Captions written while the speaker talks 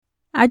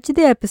ਅੱਜ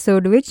ਦੇ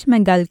ਐਪੀਸੋਡ ਵਿੱਚ ਮੈਂ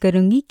ਗੱਲ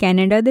ਕਰੂੰਗੀ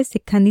ਕੈਨੇਡਾ ਦੇ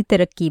ਸਿੱਖਾਂ ਦੀ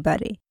ਤਰੱਕੀ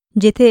ਬਾਰੇ,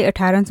 ਜਿੱਥੇ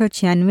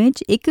 1896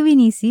 'ਚ ਇੱਕ ਵੀ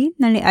ਨਹੀਂ ਸੀ,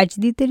 ਨਾਲੇ ਅੱਜ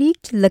ਦੀ ਤਰੀਕ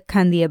 'ਚ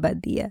ਲੱਖਾਂ ਦੀ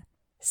ਆਬਾਦੀ ਆ।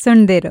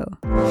 ਸੁਣਦੇ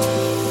ਰਹੋ।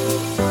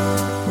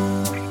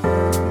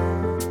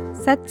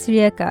 ਸਤਿ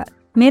ਸ੍ਰੀ ਅਕਾਲ,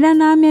 ਮੇਰਾ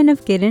ਨਾਮ ਹੈ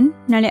ਨਵਕਿਰਨ,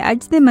 ਨਾਲੇ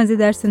ਅੱਜ ਦੇ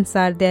ਮਜ਼ੇਦਾਰ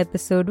ਸੰਸਾਰ ਦੇ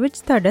ਐਪੀਸੋਡ ਵਿੱਚ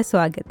ਤੁਹਾਡਾ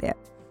ਸਵਾਗਤ ਹੈ।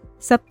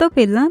 ਸਭ ਤੋਂ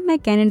ਪਹਿਲਾਂ ਮੈਂ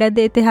ਕੈਨੇਡਾ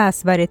ਦੇ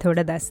ਇਤਿਹਾਸ ਬਾਰੇ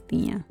ਥੋੜ੍ਹਾ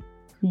ਦੱਸਦੀ ਹਾਂ।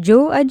 ਜੋ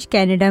ਅੱਜ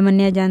ਕੈਨੇਡਾ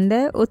ਮੰਨਿਆ ਜਾਂਦਾ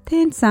ਹੈ,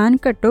 ਉੱਥੇ ਇਨਸਾਨ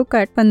ਘੱਟੋ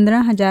ਘੱਟ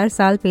 15,000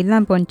 ਸਾਲ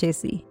ਪਹਿਲਾਂ ਪਹੁੰਚੇ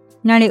ਸੀ।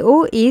 ਨਾਲੇ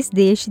ਉਹ ਇਸ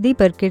ਦੇਸ਼ ਦੀ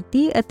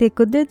ਪ੍ਰਕਿਰਤੀ ਅਤੇ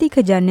ਕੁਦਰਤੀ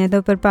ਖਜ਼ਾਨਿਆਂ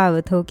ਤੋਂ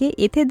ਪ੍ਰਭਾਵਿਤ ਹੋ ਕੇ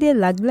ਇੱਥੇ ਦੇ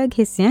ਅਲੱਗ-ਅਲੱਗ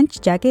ਹਿੱਸਿਆਂ 'ਚ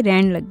ਜਾ ਕੇ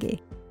ਰਹਿਣ ਲੱਗੇ।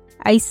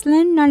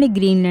 ਆਈਸਲੈਂਡ ਨਾਲੇ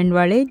ਗ੍ਰੀਨਲੈਂਡ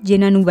ਵਾਲੇ,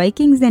 ਜਿਨ੍ਹਾਂ ਨੂੰ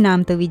ਵਾਈਕਿੰਗਸ ਦੇ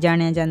ਨਾਮ ਤੋਂ ਵੀ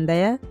ਜਾਣਿਆ ਜਾਂਦਾ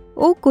ਆ,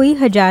 ਉਹ ਕੋਈ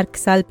 1000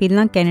 ਸਾਲ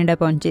ਪਹਿਲਾਂ ਕੈਨੇਡਾ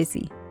ਪਹੁੰਚੇ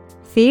ਸੀ।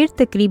 ਫਿਰ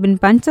ਤਕਰੀਬਨ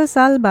 500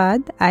 ਸਾਲ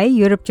ਬਾਅਦ ਆਏ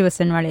ਯੂਰਪ 'ਚ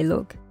ਵਸਣ ਵਾਲੇ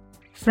ਲੋਕ।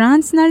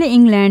 ਫਰਾਂਸ ਨਾਲੇ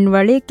ਇੰਗਲੈਂਡ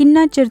ਵਾਲੇ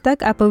ਕਿੰਨਾ ਚਿਰ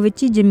ਤੱਕ ਆਪੋ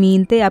ਵਿੱਚ ਹੀ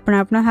ਜ਼ਮੀਨ 'ਤੇ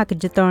ਆਪਣਾ ਹੱਕ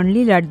ਜਤਾਉਣ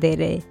ਲਈ ਲੜਦੇ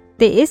ਰਹੇ,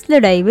 ਤੇ ਇਸ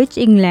ਲੜਾਈ ਵਿੱਚ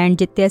ਇੰਗਲੈਂਡ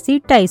ਜਿੱਤਿਆ ਸੀ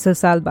 250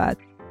 ਸਾਲ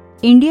ਬਾਅਦ।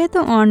 ਇੰਡੀਆ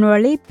ਤੋਂ ਆਉਣ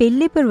ਵਾਲੇ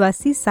ਪਹਿਲੇ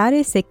ਪ੍ਰਵਾਸੀ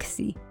ਸਾਰੇ ਸਿੱਖ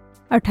ਸੀ।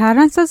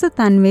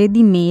 1897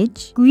 ਦੀ ਮੇਅ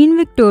 'ਚ ਕੁਈਨ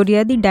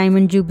ਵਿਕਟੋਰੀਆ ਦੀ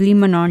ਡਾਇਮੰਡ ਜੁਬਲੀ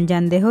ਮਨਾਉਣ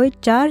ਜਾਂਦੇ ਹੋਏ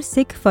 4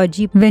 ਸਿੱਖ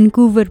ਫੌਜੀ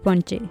ਵੈਨਕੂਵਰ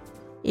ਪਹੁੰਚੇ।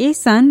 ਇਹ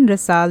ਸਨ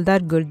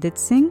ਰਸਾਲਦਾਰ ਗੁਰਦਿੱਤ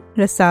ਸਿੰਘ,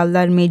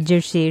 ਰਸਾਲਦਾਰ ਮੇਜਰ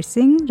ਸ਼ੇਰ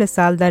ਸਿੰਘ,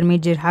 ਰਸਾਲਦਾਰ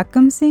ਮੇਜਰ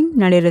ਹਾਕਮ ਸਿੰਘ,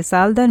 ਨਾਲੇ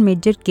ਰਸਾਲਦਾਰ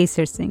ਮੇਜਰ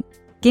ਕੇਸਰ ਸਿੰਘ।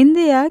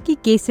 ਕਹਿੰਦੇ ਆ ਕਿ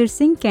ਕੇਸਰ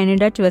ਸਿੰਘ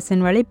ਕੈਨੇਡਾ 'ਚ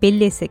ਵਸਣ ਵਾਲੇ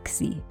ਪਹਿਲੇ ਸਿੱਖ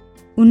ਸੀ।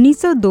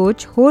 1902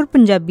 'ਚ ਹੋਰ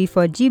ਪੰਜਾਬੀ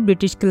ਫੌਜੀ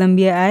ਬ੍ਰਿਟਿਸ਼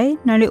ਕੋਲੰਬੀਆ ਆਏ,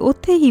 ਨਾਲੇ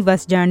ਉੱਥੇ ਹੀ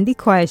ਵਸ ਜਾਣ ਦੀ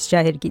ਖੁਆਇਸ਼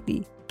ਜ਼ਾਹਿਰ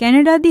ਕੀਤੀ।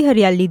 ਕੈਨੇਡਾ ਦੀ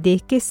ਹਰਿਆਲੀ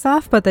ਦੇਖ ਕੇ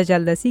ਸਾਫ਼ ਪਤਾ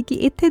ਚੱਲਦਾ ਸੀ ਕਿ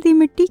ਇੱਥੇ ਦੀ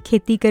ਮਿੱਟੀ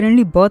ਖੇਤੀ ਕਰਨ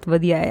ਲਈ ਬਹੁਤ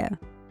ਵਧੀਆ ਆ।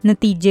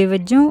 ਨਤੀਜੇ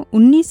ਵਜੋਂ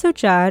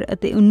 1904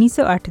 ਅਤੇ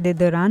 1908 ਦੇ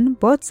ਦੌਰਾਨ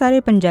ਬਹੁਤ ਸਾਰੇ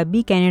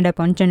ਪੰਜਾਬੀ ਕੈਨੇਡਾ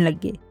ਪਹੁੰਚਣ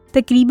ਲੱਗੇ।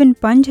 ਤਕਰੀਬਨ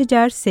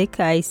 5000 ਸਿੱਖ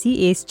ਆਏ ਸੀ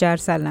ਇਸ 4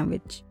 ਸਾਲਾਂ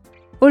ਵਿੱਚ।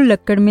 ਉਹ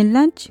ਲੱਕੜ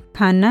ਮਿੱਲਾਂ 'ਚ,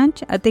 ਖਾਨਾਂ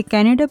 'ਚ ਅਤੇ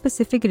ਕੈਨੇਡਾ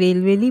ਪੈਸੀਫਿਕ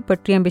ਰੇਲਵੇ ਲਈ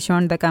ਪਟਰੀਆਂ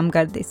ਵਿਛਾਉਣ ਦਾ ਕੰਮ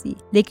ਕਰਦੇ ਸੀ,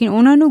 ਲੇਕਿਨ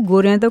ਉਹਨਾਂ ਨੂੰ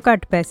ਗੋਰਿਆਂ ਤੋਂ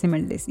ਘੱਟ ਪੈਸੇ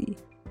ਮਿਲਦੇ ਸੀ।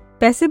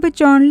 ਪੈਸੇ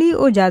ਬਚਾਉਣ ਲਈ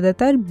ਉਹ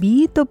ਜ਼ਿਆਦਾਤਰ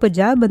 20 ਤੋਂ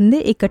 50 ਬੰਦੇ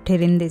ਇਕੱਠੇ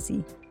ਰਹਿੰਦੇ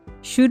ਸੀ।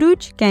 ਸ਼ੁਰੂ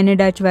 'ਚ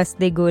ਕੈਨੇਡਾ 'ਚ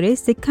ਵਸਦੇ ਗੋਰੇ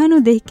ਸਿੱਖਾਂ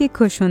ਨੂੰ ਦੇਖ ਕੇ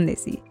ਖੁਸ਼ ਹੁੰਦੇ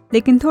ਸੀ,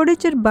 ਲੇਕਿਨ ਥੋੜ੍ਹੇ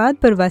ਚਿਰ ਬਾਅਦ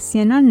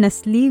ਪ੍ਰਵਾਸੀਆਂ ਨਾਲ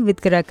ਨਸਲੀ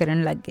ਵਿਤਕਰਾ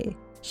ਕਰਨ ਲੱਗ ਗਏ।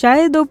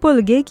 ਸ਼ਾਇਦ ਉਹ ਭੁੱਲ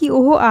ਗਏ ਕਿ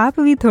ਉਹ ਆਪ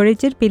ਵੀ ਥੋੜ੍ਹੇ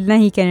ਚਿਰ ਪਹਿਲਾਂ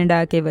ਹੀ ਕੈਨੇਡਾ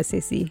ਆ ਕੇ ਵਸੇ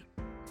ਸੀ।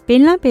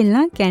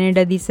 ਪਹਿਲਾਂ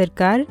ਕੈਨੇਡਾ ਦੀ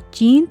ਸਰਕਾਰ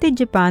ਚੀਨ ਤੇ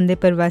ਜਾਪਾਨ ਦੇ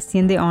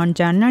ਪ੍ਰਵਾਸੀਆਂ ਦੇ ਆਉਣ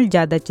ਜਾਣ ਨਾਲ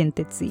ਜ਼ਿਆਦਾ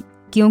ਚਿੰਤਿਤ ਸੀ,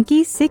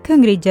 ਕਿਉਂਕਿ ਸਿੱਖ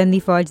ਅੰਗਰੇਜ਼ਾਂ ਦੀ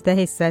ਫੌਜ ਦਾ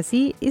ਹਿੱਸਾ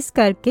ਸੀ। ਇਸ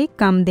ਕਰਕੇ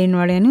ਕੰਮ ਦੇਣ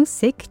ਵਾਲਿਆਂ ਨੂੰ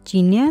ਸਿੱਖ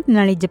ਚੀਨੀਆਂ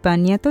ਨਾਲੇ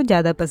ਜਾਪਾਨੀਆਂ ਤੋਂ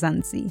ਜ਼ਿਆਦਾ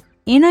ਪਸੰਦ ਸੀ।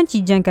 ਇਹਨਾਂ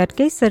ਚੀਜ਼ਾਂ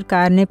ਕਰਕੇ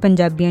ਸਰਕਾਰ ਨੇ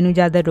ਪੰਜਾਬੀਆਂ ਨੂੰ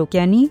ਜ਼ਿਆਦਾ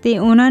ਰੋਕਿਆ ਨਹੀਂ ਤੇ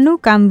ਉਹਨਾਂ ਨੂੰ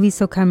ਕੰਮ ਵੀ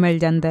ਸੌਖਾ ਮਿਲ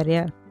ਜਾਂਦਾ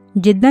ਰਿਹਾ।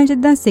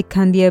 ਜਿੱਦਾਂ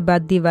ਸਿੱਖਾਂ ਦੀ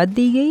ਆਬਾਦੀ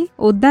ਵੱਧਦੀ ਗਈ,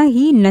 ਉੱਦਾਂ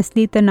ਹੀ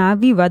ਨਸਲੀ ਤਣਾਅ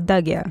ਵੀ ਵੱਧਦਾ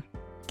ਗਿਆ।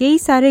 ਕਈ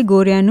ਸਾਰੇ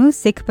ਗੋਰਿਆਂ ਨੂੰ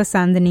ਸਿੱਖ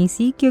ਪਸੰਦ ਨਹੀਂ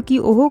ਸੀ, ਕਿਉਂਕਿ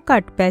ਉਹ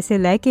ਘੱਟ ਪੈਸੇ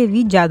ਲੈ ਕੇ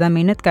ਵੀ ਜ਼ਿਆਦਾ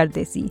ਮਿਹਨਤ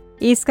ਕਰਦੇ ਸੀ।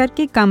 ਇਸ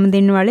ਕਰਕੇ ਕੰਮ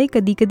ਦੇਣ ਵਾਲੇ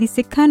ਕਦੀ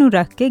ਸਿੱਖਾਂ ਨੂੰ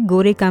ਰੱਖ ਕੇ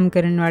ਗੋਰੇ ਕੰਮ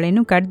ਕਰਨ ਵਾਲੇ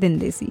ਨੂੰ ਕੱਢ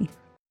ਦਿੰਦੇ ਸੀ।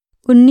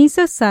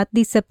 1907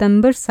 ਦੀ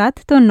ਸਤੰਬਰ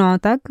 7 ਤੋਂ 9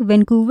 ਤੱਕ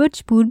ਵੈਨਕੂਵਰ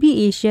 'ਚ ਪੂਰਬੀ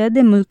ਏਸ਼ੀਆ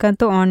ਦੇ ਮੁਲਕਾਂ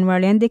ਤੋਂ ਆਉਣ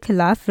ਵਾਲਿਆਂ ਦੇ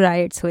ਖਿਲਾਫ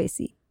ਰਾਇਟਸ ਹੋਏ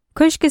ਸੀ।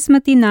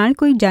 ਖੁਸ਼ਕਿਸਮਤੀ ਨਾਲ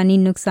ਕੋਈ ਜਾਨੀ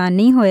ਨੁਕਸਾਨ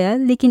ਨਹੀਂ ਹੋਇਆ,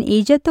 ਲੇਕਿਨ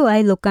ਏਸ਼ੀਆ ਤੋਂ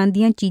ਆਏ ਲੋਕਾਂ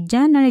ਦੀਆਂ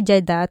ਚੀਜ਼ਾਂ ਨਾਲੇ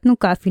ਜਾਇਦਾਦ ਨੂੰ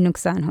ਕਾਫੀ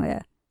ਨੁਕਸਾਨ ਹੋਇਆ।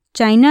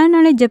 ਚਾਈਨਾ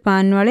ਨਾਲੇ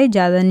ਜਾਪਾਨ ਵਾਲੇ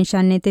ਜ਼ਿਆਦਾ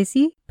ਨਿਸ਼ਾਨੇ 'ਤੇ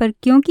ਸੀ, ਪਰ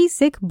ਕਿਉਂਕਿ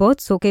ਸਿੱਖ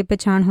ਬਹੁਤ ਸੌਖੇ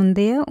ਪਛਾਣ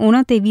ਹੁੰਦੇ ਆ,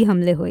 ਉਹਨਾਂ 'ਤੇ ਵੀ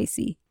ਹਮਲੇ ਹੋਏ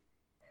ਸੀ।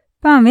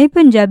 ਭਾਵੇਂ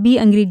ਪੰਜਾਬੀ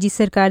ਅੰਗਰੇਜ਼ੀ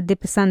ਸਰਕਾਰ ਦੇ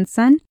ਪਸੰਦ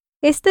ਸਨ,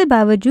 ਇਸ ਦੇ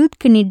ਬਾਵਜੂਦ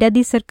ਕੈਨੇਡਾ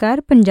ਦੀ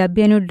ਸਰਕਾਰ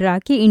ਪੰਜਾਬੀਆਂ ਨੂੰ ਡਰਾ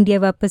ਕੇ ਇੰਡੀਆ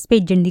ਵਾਪਸ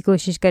ਭੇਜਣ ਦੀ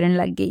ਕੋਸ਼ਿਸ਼ ਕਰਨ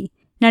ਲੱਗ ਗਈ,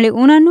 ਨਾਲੇ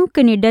ਉਹਨਾਂ ਨੂੰ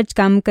ਕੈਨੇਡਾ 'ਚ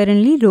ਕੰਮ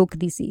ਕਰਨ ਲਈ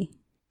ਰੋਕਦੀ ਸੀ।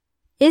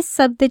 ਇਸ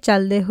ਸਭ ਦੇ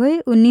ਚੱਲਦੇ ਹੋਏ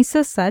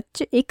 1907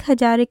 'ਚ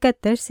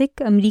 1071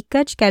 ਸਿੱਖ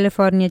ਅਮਰੀਕਾ 'ਚ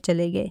ਕੈਲੀਫੋਰਨੀਆ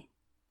ਚਲੇ ਗਏ।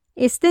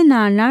 ਇਸ ਦੇ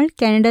ਨਾਲ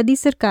ਕੈਨੇਡਾ ਦੀ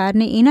ਸਰਕਾਰ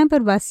ਨੇ ਇਹਨਾਂ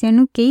ਪ੍ਰਵਾਸੀਆਂ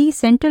ਨੂੰ ਕਈ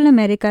ਸੈਂਟਰਲ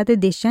ਅਮਰੀਕਾ ਦੇ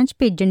ਦੇਸ਼ਾਂ 'ਚ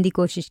ਭੇਜਣ ਦੀ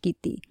ਕੋਸ਼ਿਸ਼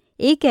ਕੀਤੀ,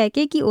 ਇਹ ਕਹਿ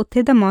ਕੇ ਕਿ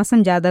ਉੱਥੇ ਦਾ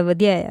ਮੌਸਮ ਜ਼ਿਆਦਾ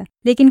ਵਧੀਆ ਆ,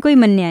 ਲੇਕਿਨ ਕੋਈ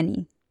ਮੰਨਿਆ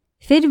ਨਹੀਂ।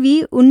 ਫਿਰ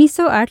ਵੀ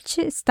 1908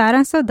 'ਚ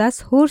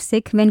 1710 ਹੋਰ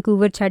ਸਿੱਖ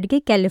ਵੈਨਕੂਵਰ ਛੱਡ ਕੇ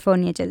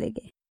ਕੈਲੀਫੋਰਨੀਆ ਚਲੇ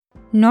ਗਏ।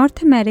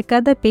 ਨਾਰਥ ਅਮਰੀਕਾ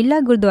ਦਾ ਪਹਿਲਾ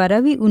ਗੁਰਦੁਆਰਾ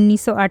ਵੀ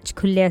 1908 'ਚ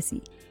ਖੁੱਲ੍ਹਿਆ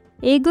ਸੀ।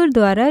 ਇਹ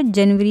ਗੁਰਦੁਆਰਾ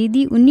ਜਨਵਰੀ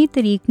ਦੀ 19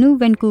 ਤਰੀਕ ਨੂੰ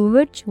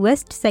ਵੈਨਕੂਵਰ 'ਚ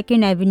ਵੈਸਟ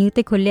 2nd ਐਵਨਿਊ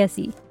 'ਤੇ ਖੁੱਲ੍ਹਿਆ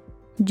ਸੀ,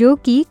 ਜੋ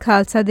ਕਿ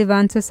ਖਾਲਸਾ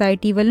ਦੀਵਾਨ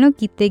ਸੁਸਾਇਟੀ ਵੱਲੋਂ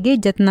ਕੀਤੇ ਗਏ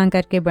ਯਤਨਾਂ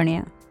ਕਰਕੇ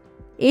ਬਣਿਆ।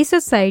 ਇਹ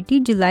ਸੁਸਾਇਟੀ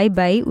ਜੁਲਾਈ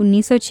 22,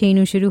 1906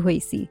 ਨੂੰ ਸ਼ੁਰੂ ਹੋਈ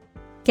ਸੀ।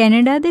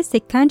 ਕੈਨੇਡਾ ਦੇ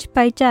ਸਿੱਖਾਂ 'ਚ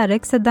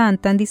ਭਾਈਚਾਰਕ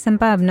ਸਿਧਾਂਤਾਂ ਦੀ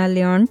ਸੰਭਾਵਨਾ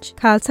ਲਿਆਉਣ 'ਚ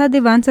ਖਾਲਸਾ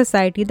ਦੀਵਾਨ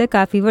ਸੁਸਾਇਟੀ ਦਾ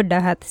ਕਾਫੀ ਵੱਡਾ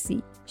ਹੱਥ ਸੀ।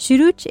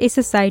 ਸ਼ੁਰੂ 'ਚ ਇਹ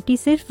ਸੁਸਾਇਟੀ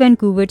ਸਿਰਫ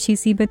ਵੈਨਕੂਵਰ 'ਚ ਹੀ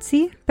ਸੀਮਿਤ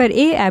ਸੀ, ਪਰ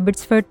ਇਹ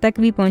ਐਬਟਸਫੋਰਡ ਤੱਕ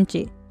ਵੀ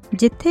ਪਹੁੰਚੇ,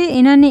 ਜਿੱਥੇ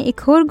ਇਹਨਾਂ ਨੇ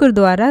ਇੱਕ ਹੋਰ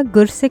ਗੁਰਦੁਆਰਾ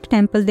ਗੁਰਸਿੱਖ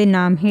ਟੈਂਪਲ ਦੇ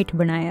ਨਾਮ ਹੇਠ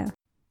ਬਣਾਇਆ।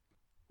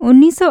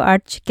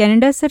 1908 'ਚ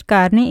ਕੈਨੇਡਾ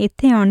ਸਰਕਾਰ ਨੇ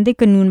ਇੱਥੇ ਆਉਣ ਦੇ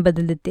ਕਾਨੂੰਨ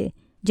ਬਦਲ ਦਿੱਤੇ,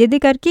 ਜਿਹਦੇ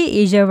ਕਰਕੇ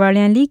ਏਸ਼ੀਆ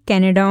ਵਾਲਿਆਂ ਲਈ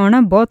ਕੈਨੇਡਾ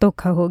ਆਉਣਾ ਬਹੁਤ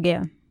ਔਖਾ ਹੋ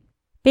ਗਿਆ।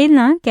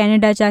 ਪਹਿਲਾਂ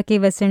ਕੈਨੇਡਾ 'ਚ ਆ ਕੇ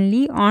ਵਸਣ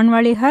ਲਈ ਆਉਣ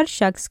ਵਾਲੇ ਹਰ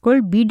ਸ਼ਖਸ ਕੋਲ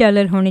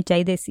 $20 ਹੋਣੇ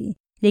ਚਾਹੀਦੇ ਸੀ,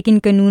 ਲੇਕਿਨ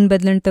ਕਾਨੂੰਨ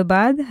ਬਦਲਣ ਤੋਂ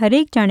ਬਾਅਦ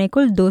ਹਰੇਕ ਜਾਣੇ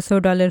ਕੋਲ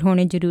 $200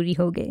 ਹੋਣੇ ਜ਼ਰੂਰੀ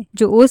ਹੋ ਗਏ,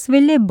 ਜੋ ਉਸ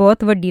ਵੇਲੇ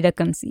ਬਹੁਤ ਵੱਡੀ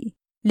ਰਕਮ ਸੀ।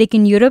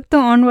 ਲੇਕਿਨ ਯੂਰਪ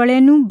ਤੋਂ ਆਉਣ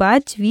ਵਾਲਿਆਂ ਨੂੰ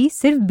ਬਾਅਦ 'ਚ ਵੀ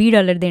ਸਿਰਫ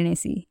 $20 ਦੇਣੇ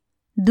ਸੀ।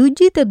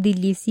 ਦੂਜੀ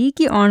ਤਬਦੀਲੀ ਸੀ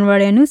ਕਿ ਆਉਣ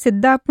ਵਾਲਿਆਂ ਨੂੰ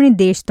ਸਿੱਧਾ ਆਪਣੇ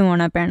ਦੇਸ਼ ਤੋਂ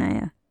ਆਉਣਾ ਪੈਣਾ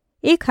ਆ।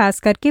 ਇਹ ਖਾਸ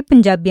ਕਰਕੇ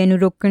ਪੰਜਾਬੀਆਂ ਨੂੰ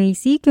ਰੋਕਣ ਲਈ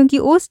ਸੀ, ਕਿਉਂਕਿ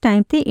ਉਸ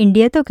ਟਾਈਮ 'ਤੇ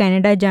ਇੰਡੀਆ ਤੋਂ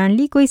ਕੈਨੇਡਾ ਜਾਣ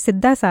ਲਈ ਕੋਈ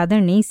ਸਿੱਧਾ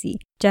ਸਾਧਨ ਨਹੀਂ ਸੀ,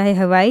 ਚਾਹੇ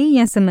ਹਵਾਈ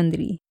ਜਾਂ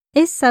ਸਮੁੰਦਰੀ।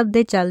 ਇਸ ਸਭ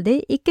ਦੇ ਚੱਲਦੇ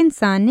ਇੱਕ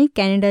ਇਨਸਾਨ ਨੇ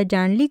ਕੈਨੇਡਾ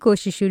ਜਾਣ ਲਈ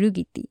ਕੋਸ਼ਿਸ਼ ਸ਼ੁਰੂ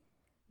ਕੀਤੀ।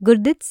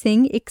 ਗੁਰਦਿੱਤ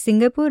ਸਿੰਘ ਇੱਕ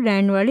ਸਿੰਗਾਪੁਰ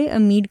ਰਹਿਣ ਵਾਲੇ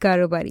ਅਮੀਰ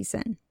ਕਾਰੋਬਾਰੀ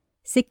ਸਨ।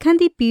 ਸਿੱਖਾਂ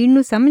ਦੀ ਪੀੜ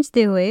ਨੂੰ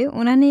ਸਮਝਦੇ ਹੋਏ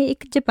ਉਹਨਾਂ ਨੇ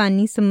ਇੱਕ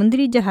ਜਾਪਾਨੀ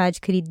ਸਮੁੰਦਰੀ ਜਹਾਜ਼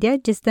ਖਰੀਦਿਆ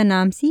ਜਿਸ ਦਾ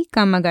ਨਾਮ ਸੀ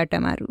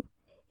ਕਾਮਾਗਾਟਾਮਾਰੂ।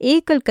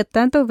 ਇਹ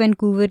ਕਲਕੱਤਾ ਤੋਂ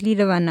ਵੈਨਕੂਵਰ ਲਈ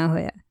ਰਵਾਨਾ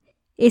ਹੋਇਆ।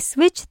 ਇਸ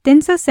ਵਿੱਚ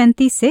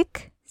 337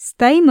 ਸਿੱਖ,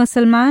 27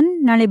 ਮੁਸਲਮਾਨ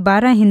ਨਾਲੇ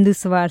 12 ਹਿੰਦੂ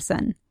ਸਵਾਰ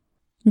ਸਨ।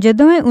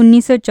 ਜਦੋਂ ਇਹ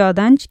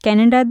 1914 'ਚ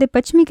ਕੈਨੇਡਾ ਦੇ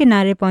ਪੱਛਮੀ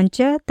ਕਿਨਾਰੇ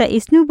ਪਹੁੰਚਿਆ ਤਾਂ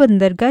ਇਸ ਨੂੰ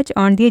ਬੰਦਰਗਾਹ 'ਚ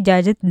ਆਉਣ ਦੀ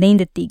ਇਜਾਜ਼ਤ ਨਹੀਂ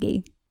ਦਿੱਤੀ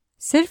ਗਈ।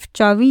 ਸਿਰਫ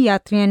 24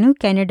 ਯਾਤਰੀਆਂ ਨੂੰ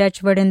ਕੈਨੇਡਾ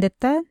 'ਚ ਵੜਨ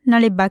ਦਿੱਤਾ,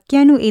 ਨਾਲੇ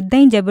ਬਾਕੀਆਂ ਨੂੰ ਇੱਦਾਂ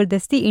ਹੀ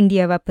ਜ਼ਬਰਦਸਤੀ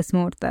ਇੰਡੀਆ ਵਾਪਸ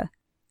ਮੋੜਤਾ।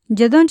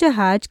 ਜਦੋਂ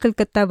ਜਹਾਜ਼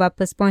ਕਲਕੱਤਾ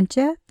ਵਾਪਸ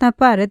ਪਹੁੰਚਿਆ ਤਾਂ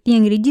ਭਾਰਤ ਦੀ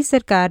ਅੰਗਰੇਜ਼ੀ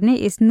ਸਰਕਾਰ ਨੇ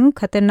ਇਸ ਨੂੰ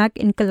ਖਤਰਨਾਕ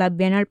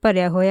ਇਨਕਲਾਬੀਆਂ ਨਾਲ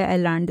ਭਰਿਆ ਹੋਇਆ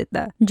ਐਲਾਨ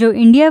ਦਿੱਤਾ, ਜੋ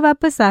ਇੰਡੀਆ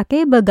ਵਾਪਸ ਆ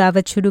ਕੇ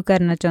ਬਗਾਵਤ ਸ਼ੁਰੂ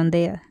ਕਰਨਾ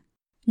ਚਾਹੁੰਦੇ ਆ।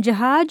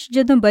 ਜਹਾਜ਼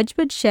ਜਦੋਂ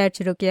ਬਜਬਜ ਸ਼ਹਿਰ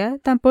 'ਚ ਰੁਕਿਆ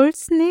ਤਾਂ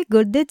ਪੁਲਿਸ ਨੇ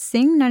ਗੁਰਦਿੱਤ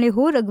ਸਿੰਘ ਨਾਲੇ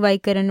ਹੋਰ ਅਗਵਾਈ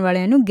ਕਰਨ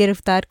ਵਾਲਿਆਂ ਨੂੰ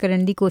ਗ੍ਰਿਫਤਾਰ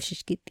ਕਰਨ ਦੀ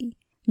ਕੋਸ਼ਿਸ਼ ਕੀਤੀ।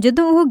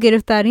 ਜਦੋਂ ਉਹ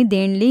ਗ੍ਰਿਫਤਾਰੀ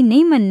ਦੇਣ ਲਈ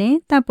ਨਹੀਂ ਮੰਨੇ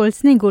ਤਾਂ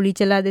ਪੁਲਿਸ ਨੇ ਗੋਲੀ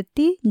ਚਲਾ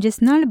ਦਿੱਤੀ,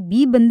 ਜਿਸ ਨਾਲ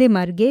 20 ਬੰਦੇ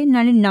ਮਰ ਗਏ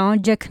ਨਾਲੇ 9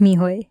 ਜ਼ਖਮੀ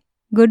ਹੋਏ।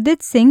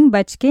 ਗੁਰਦਿੱਤ ਸਿੰਘ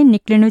ਬਚ ਕੇ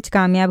ਨਿਕਲਣ ਵਿੱਚ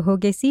ਕਾਮਯਾਬ ਹੋ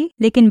ਗਏ ਸੀ,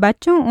 ਲੇਕਿਨ ਬਾਅਦ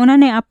ਚੋਂ ਉਹਨਾਂ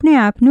ਨੇ ਆਪਣੇ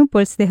ਆਪ ਨੂੰ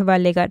ਪੁਲਿਸ ਦੇ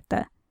ਹਵਾਲੇ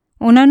ਕਰਤਾ।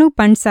 ਉਹਨਾਂ ਨੂੰ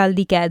 5 ਸਾਲ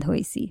ਦੀ ਕੈਦ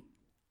ਹੋਈ ਸੀ।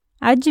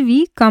 ਅੱਜ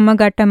ਵੀ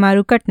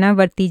ਕਾਮਾਗਾਟਾਮਾਰੂ ਘਟਨਾ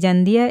ਵਰਤੀ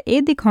ਜਾਂਦੀ ਹੈ,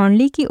 ਇਹ ਦਿਖਾਉਣ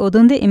ਲਈ ਕਿ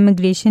ਉਦੋਂ ਦੇ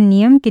ਇਮੀਗ੍ਰੇਸ਼ਨ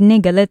ਨਿਯਮ ਕਿੰਨੇ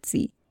ਗਲਤ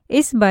ਸੀ।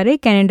 ਇਸ ਬਾਰੇ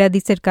ਕੈਨੇਡਾ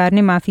ਦੀ ਸਰਕਾਰ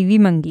ਨੇ ਮਾਫੀ ਵੀ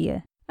ਮੰਗੀ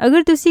ਹੈ।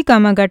 ਅਗਰ ਤੁਸੀਂ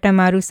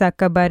ਕਾਮਾਗਾਟਾਮਾਰੂ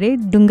ਸਾਕਾ ਬਾਰੇ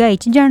ਡੂੰਘਾਈ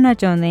 'ਚ ਜਾਣਨਾ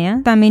ਚਾਹੁੰਦੇ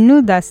ਆ ਤਾਂ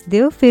ਮੈਨੂੰ ਦੱਸ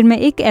ਦਿਓ, ਫਿਰ ਮੈਂ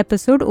ਇੱਕ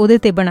ਐਪੀਸੋਡ ਉਹਦੇ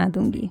 'ਤੇ ਬਣਾ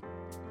ਦੂੰਗੀ।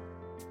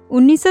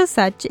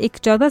 1907 'ਚ ਇੱਕ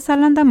 14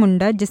 ਸਾਲਾਂ ਦਾ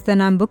ਮੁੰਡਾ ਜਿਸ ਦਾ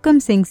ਨਾਮ ਬੁਕਮ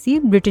ਸਿੰਘ ਸੀ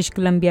ਬ੍ਰਿਟਿਸ਼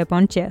ਕੋਲੰਬੀਆ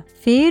ਪਹੁੰਚਿਆ।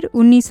 ਫਿਰ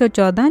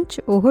 1914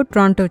 'ਚ ਉਹ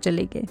ਟੋਰਾਂਟੋ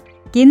ਚਲੇ ਗਏ।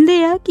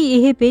 ਕਹਿੰਦੇ ਆ ਕਿ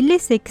ਇਹ ਪਹਿਲੇ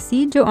ਸਿੱਖ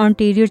ਸੀ ਜੋ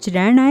ਆਂਟੇਰੀਓ 'ਚ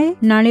ਰਹਿਣ ਆਏ,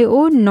 ਨਾਲੇ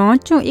ਉਹ 9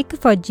 ਚੋਂ ਇੱਕ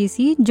ਫੌਜੀ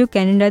ਸੀ ਜੋ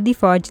ਕੈਨੇਡਾ ਦੀ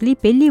ਫੌਜ ਲਈ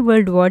ਪਹਿਲੀ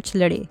ਵਰਲਡ ਵਾਰ 'ਚ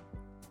ਲੜੇ।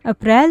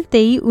 ਅਪ੍ਰੈਲ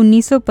 23,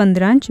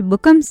 1915 'ਚ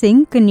Bukam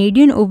Singh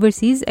Canadian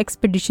overseas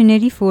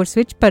expeditionary force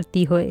ਵਿੱਚ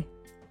ਭਰਤੀ ਹੋਏ।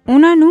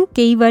 ਉਹਨਾਂ ਨੂੰ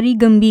ਕਈ ਵਾਰੀ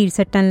ਗੰਭੀਰ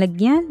ਸੱਟਾਂ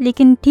ਲੱਗੀਆਂ,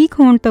 ਲੇਕਿਨ ਠੀਕ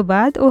ਹੋਣ ਤੋਂ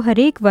ਬਾਅਦ ਉਹ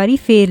ਹਰੇਕ ਵਾਰੀ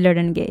ਫੇਰ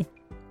ਲੜਨਗੇ।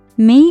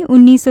 ਮਈ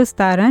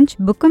 1917 'ਚ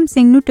ਬੁਕਮ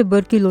ਸਿੰਘ ਨੂੰ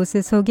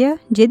ਟਿਊਬਰਕਲੋਸਿਸ ਹੋ ਗਿਆ,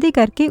 ਜਿਹਦੇ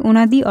ਕਰਕੇ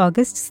ਉਹਨਾਂ ਦੀ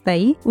ਅਗਸਤ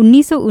 27,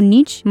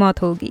 1919 'ਚ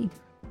ਮੌਤ ਹੋ ਗਈ।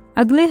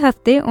 ਅਗਲੇ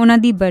ਹਫ਼ਤੇ ਉਹਨਾਂ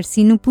ਦੀ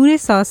ਬਰਸੀ ਨੂੰ ਪੂਰੇ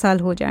 100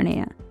 ਸਾਲ ਹੋ ਜਾਣੇ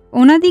ਆ।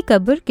 ਉਹਨਾਂ ਦੀ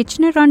ਕਬਰ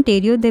ਕਿਚਨਰ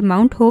ਆਂਟੇਰੀਓ ਦੇ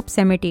ਮਾਊਂਟ ਹੋਪ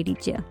ਸੈਮੇਟਰੀ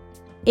 'ਚ ਆ।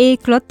 ਇਹ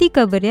ਇਕਲੌਤੀ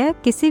ਕਬਰ ਹੈ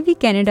ਕਿਸੇ ਵੀ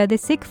ਕੈਨੇਡਾ ਦੇ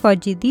ਸਿੱਖ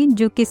ਫੌਜੀ ਦੀ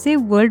ਜੋ ਕਿਸੇ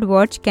ਵਰਲਡ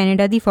ਵਾਰ 'ਚ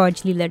ਕੈਨੇਡਾ ਦੀ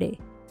ਫੌਜ ਲਈ ਲੜੇ।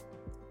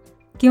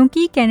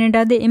 ਕਿਉਂਕਿ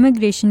ਕੈਨੇਡਾ ਦੇ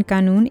ਇਮੀਗ੍ਰੇਸ਼ਨ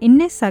ਕਾਨੂੰਨ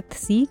ਇੰਨੇ ਸਖਤ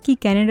ਸੀ ਕਿ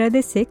ਕੈਨੇਡਾ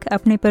ਦੇ ਸਿੱਖ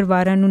ਆਪਣੇ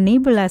ਪਰਿਵਾਰਾਂ ਨੂੰ ਨਹੀਂ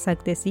ਬੁਲਾ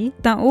ਸਕਦੇ ਸੀ,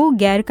 ਤਾਂ ਉਹ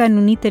ਗੈਰ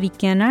ਕਾਨੂੰਨੀ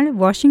ਤਰੀਕਿਆਂ ਨਾਲ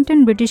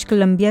ਵਾਸ਼ਿੰਗਟਨ ਬ੍ਰਿਟਿਸ਼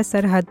ਕੋਲੰਬੀਆ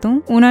ਸਰਹੱਦ ਤੋਂ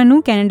ਉਹਨਾਂ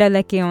ਨੂੰ ਕੈਨੇਡਾ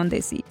ਲੈ ਕੇ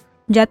ਆਉਂਦੇ ਸੀ।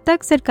 ਜਦ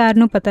ਤੱਕ ਸਰਕਾਰ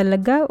ਨੂੰ ਪਤਾ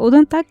ਲੱਗਾ,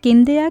 ਉਦੋਂ ਤੱਕ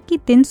ਕਹਿੰਦੇ ਆ ਕਿ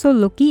 300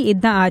 ਲੋਕੀ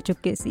ਇੱਦਾਂ ਆ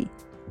ਚੁੱਕੇ ਸੀ।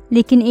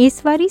 ਲੇਕਿਨ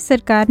ਇਸ ਵਾਰੀ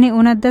ਸਰਕਾਰ ਨੇ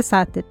ਉਹਨਾਂ ਦਾ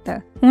ਸਾਥ ਦਿੱਤਾ।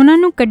 ਉਹਨਾਂ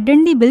ਨੂੰ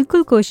ਕੱਢਣ ਦੀ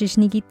ਬਿਲਕੁਲ ਕੋਸ਼ਿਸ਼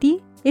ਨਹੀਂ ਕੀਤੀ।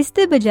 ਇਸ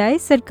ਦੇ ਬਜਾਏ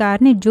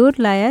ਸਰਕਾਰ ਨੇ ਜ਼ੋਰ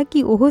ਲਾਇਆ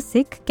ਕਿ ਉਹ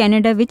ਸਿੱਖ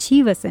ਕੈਨੇਡਾ ਵਿੱਚ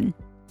ਹੀ ਵਸਣ।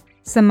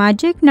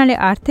 ਸਮਾਜਿਕ ਨਾਲੇ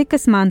ਆਰਥਿਕ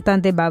ਅਸਮਾਨਤਾ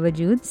ਦੇ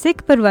ਬਾਵਜੂਦ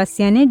ਸਿੱਖ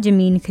ਪ੍ਰਵਾਸੀਆਂ ਨੇ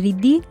ਜ਼ਮੀਨ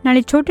ਖਰੀਦੀ,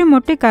 ਨਾਲੇ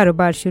ਛੋਟੇ-ਮੋਟੇ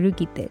ਕਾਰੋਬਾਰ ਸ਼ੁਰੂ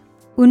ਕੀਤੇ।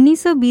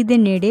 1920 ਦੇ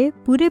ਨੇੜੇ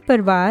ਪੂਰੇ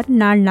ਪਰਿਵਾਰ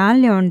ਨਾਲ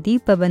ਲਿਆਉਣ ਦੀ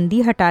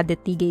ਪਾਬੰਦੀ ਹਟਾ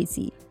ਦਿੱਤੀ ਗਈ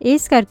ਸੀ।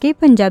 ਇਸ ਕਰਕੇ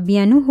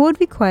ਪੰਜਾਬੀਆਂ ਨੂੰ ਹੋਰ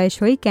ਵੀ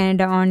ਖੁਆਇਸ਼ ਹੋਈ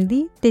ਕੈਨੇਡਾ ਆਉਣ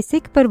ਦੀ ਤੇ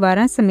ਸਿੱਖ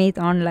ਪਰਿਵਾਰਾਂ ਸਮੇਤ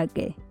ਆਉਣ ਲੱਗ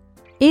ਗਏ।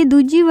 ਇਹ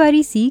ਦੂਜੀ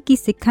ਵਾਰੀ ਸੀ ਕਿ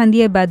ਸਿੱਖਾਂ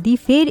ਦੀ ਆਬਾਦੀ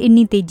ਫੇਰ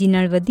ਇੰਨੀ ਤੇਜ਼ੀ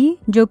ਨਾਲ ਵਧੀ,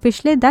 ਜੋ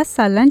ਪਿਛਲੇ 10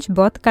 ਸਾਲਾਂ 'ਚ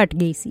ਬਹੁਤ ਘਟ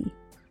ਗਈ ਸੀ।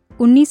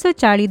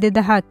 1940 ਦੇ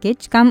ਦਹਾਕੇ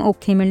 'ਚ ਕੰਮ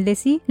ਔਖੇ ਮਿਲਦੇ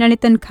ਸੀ, ਨਾਲੇ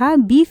ਤਨਖਾਹ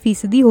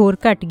 20% ਹੋਰ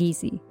ਘਟ ਗਈ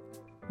ਸੀ।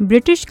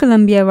 ਬ੍ਰਿਟਿਸ਼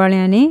ਕੋਲੰਬੀਆ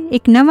ਵਾਲਿਆਂ ਨੇ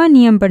ਇੱਕ ਨਵਾਂ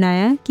ਨਿਯਮ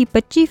ਬਣਾਇਆ ਕਿ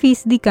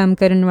 25% ਕੰਮ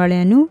ਕਰਨ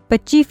ਵਾਲਿਆਂ ਨੂੰ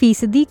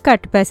 25%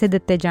 ਘੱਟ ਪੈਸੇ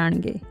ਦਿੱਤੇ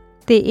ਜਾਣਗੇ,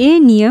 ਤੇ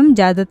ਇਹ ਨਿਯਮ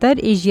ਜ਼ਿਆਦਾਤਰ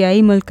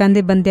ਏਸ਼ੀਆਈ ਮੁਲਕਾਂ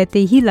ਦੇ ਬੰਦਿਆਂ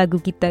ਤੇ ਹੀ ਲਾਗੂ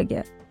ਕੀਤਾ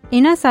ਗਿਆ।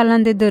 ਇਹਨਾਂ ਸਾਲਾਂ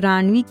ਦੇ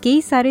ਦੌਰਾਨ ਵੀ ਕਈ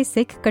ਸਾਰੇ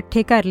ਸਿੱਖ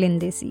ਇਕੱਠੇ ਘਰ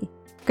ਲੈਂਦੇ ਸੀ।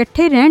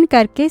 ਇਕੱਠੇ ਰਹਿਣ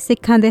ਕਰਕੇ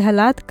ਸਿੱਖਾਂ ਦੇ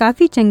ਹਾਲਾਤ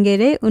ਕਾਫੀ ਚੰਗੇ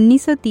ਰਹੇ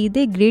 1930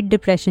 ਦੇ ਗ੍ਰੇਟ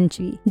ਡਿਪਰੈਸ਼ਨ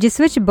 'ਚ ਵੀ,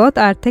 ਜਿਸ ਵਿੱਚ ਬਹੁਤ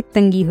ਆਰਥਿਕ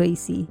ਤੰਗੀ ਹੋਈ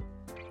ਸੀ।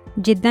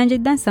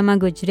 ਜਿੱਦਾਂ ਸਮਾਂ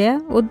ਗੁਜ਼ਰਿਆ,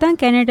 ਉੱਦਾਂ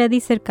ਕੈਨੇਡਾ ਦੀ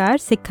ਸਰਕਾਰ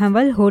ਸਿੱਖਾਂ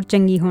ਵੱਲ ਹੋਰ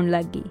ਚੰਗੀ ਹੋਣ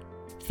ਲੱਗ ਗਈ।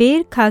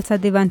 ਫਿਰ ਖਾਲਸਾ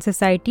ਦੀਵਾਨ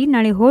ਸੁਸਾਇਟੀ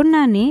ਨਾਲੇ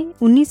ਹੋਰਨਾਂ ਨੇ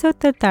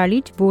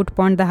 1943 'ਚ ਵੋਟ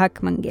ਪਾਉਣ ਦਾ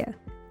ਹੱਕ ਮੰਗਿਆ।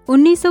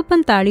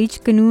 1945 'ਚ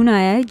ਕਾਨੂੰਨ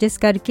ਆਇਆ ਜਿਸ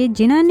ਕਰਕੇ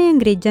ਜਿਨ੍ਹਾਂ ਨੇ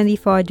ਅੰਗਰੇਜ਼ਾਂ ਦੀ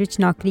ਫੌਜ ਵਿੱਚ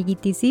ਨੌਕਰੀ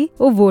ਕੀਤੀ ਸੀ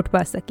ਉਹ ਵੋਟ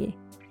ਪਾ ਸਕੇ।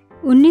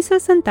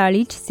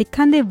 1947 'ਚ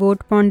ਸਿੱਖਾਂ ਦੇ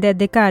ਵੋਟ ਪਾਉਣ ਦੇ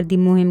ਅਧਿਕਾਰ ਦੀ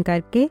ਮੁਹਿੰਮ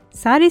ਕਰਕੇ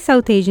ਸਾਰੇ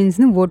ਸਾਊਥ ਏਸ਼ੀਅਨਸ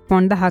ਨੂੰ ਵੋਟ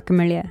ਪਾਉਣ ਦਾ ਹੱਕ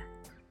ਮਿਲਿਆ।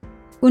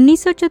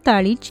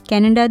 1944 'ਚ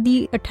ਕੈਨੇਡਾ ਦੀ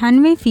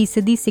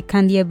 98%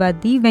 ਸਿੱਖਾਂ ਦੀ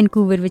ਆਬਾਦੀ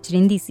ਵੈਨਕੂਵਰ ਵਿੱਚ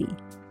ਰਹਿੰਦੀ ਸੀ,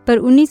 ਪਰ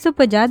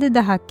 1950 ਦੇ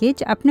ਦਹਾਕੇ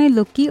 'ਚ ਆਪਣੇ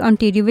ਲੋਕੀ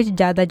ਆਂਟੇਰੀਓ ਵਿੱਚ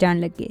ਜ਼ਿਆਦਾ ਜਾਣ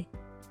ਲੱਗੇ।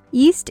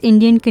 East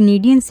Indian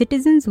Canadian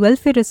citizens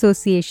welfare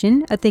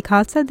association ਅਤੇ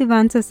ਖਾਲਸਾ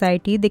ਦੀਵਾਨ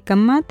ਸੁਸਾਇਟੀ ਦੇ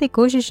ਕੰਮਾਂ ਤੇ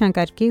ਕੋਸ਼ਿਸ਼ਾਂ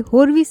ਕਰਕੇ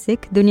ਹੋਰ ਵੀ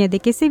ਸਿੱਖ ਦੁਨੀਆ ਦੇ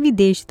ਕਿਸੇ ਵੀ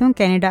ਦੇਸ਼ ਤੋਂ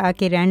ਕੈਨੇਡਾ ਆ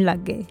ਕੇ ਰਹਿਣ ਲੱਗ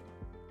ਗਏ।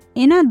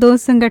 ਇਹਨਾਂ ਦੋ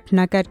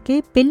ਸੰਗਠਨਾਂ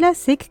ਕਰਕੇ ਪਹਿਲਾ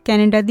ਸਿੱਖ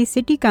ਕੈਨੇਡਾ ਦੀ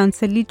ਸਿਟੀ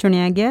ਕਾਉਂਸਲ ਲਈ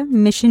ਚੁਣਿਆ ਗਿਆ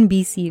ਮਿਸ਼ਨ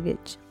BC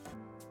ਵਿੱਚ।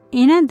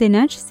 ਇਹਨਾਂ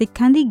ਦਿਨਾਂ 'ਚ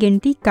ਸਿੱਖਾਂ ਦੀ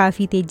ਗਿਣਤੀ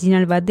ਕਾਫੀ ਤੇਜ਼ੀ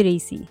ਨਾਲ ਵੱਧ ਰਹੀ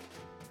ਸੀ।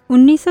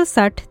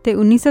 1960 ਤੇ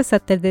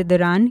 1970 ਦੇ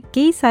ਦੌਰਾਨ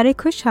ਕਈ ਸਾਰੇ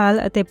ਖੁਸ਼ਹਾਲ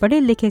ਅਤੇ ਪੜ੍ਹੇ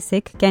ਲਿਖੇ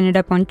ਸਿੱਖ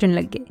ਕੈਨੇਡਾ ਪਹੁੰਚਣ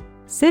ਲੱਗੇ।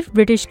 ਸਿਰਫ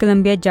ਬ੍ਰਿਟਿਸ਼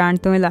ਕੋਲੰਬੀਆ ਜਾਣ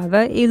ਤੋਂ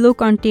ਇਲਾਵਾ ਇਹ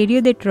ਲੋਕ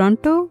ਆਂਟੇਰੀਓ ਦੇ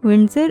ਟੋਰਾਂਟੋ,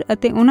 ਵਿੰਡਜ਼ਰ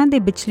ਅਤੇ ਉਹਨਾਂ ਦੇ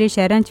ਵਿਚਲੇ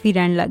ਸ਼ਹਿਰਾਂ 'ਚ ਵੀ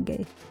ਰਹਿਣ ਲੱਗ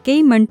ਗਏ।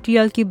 ਕਈ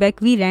ਮੌਂਟਰੀਅਲ,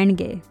 ਕਿਊਬੈਕ ਵੀ ਰਹਿਣ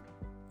ਗਏ।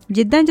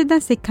 ਜਿੱਦਾਂ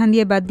ਸਿੱਖਾਂ ਦੀ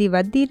ਆਬਾਦੀ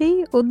ਵੱਧਦੀ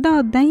ਰਹੀ,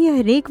 ਉੱਦਾਂ ਹੀ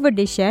ਹਰੇਕ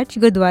ਵੱਡੇ ਸ਼ਹਿਰ 'ਚ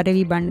ਗੁਰਦੁਆਰੇ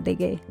ਵੀ ਬਣਦੇ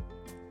ਗਏ।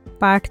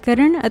 ਪਾਠ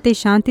ਕਰਨ ਅਤੇ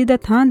ਸ਼ਾਂਤੀ ਦਾ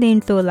ਥਾਂ ਦੇਣ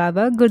ਤੋਂ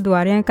ਇਲਾਵਾ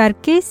ਗੁਰਦੁਆਰਿਆਂ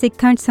ਕਰਕੇ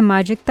ਸਿੱਖਾਂ 'ਚ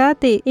ਸਮਾਜਿਕਤਾ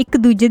ਤੇ ਇੱਕ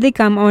ਦੂਜੇ ਦੇ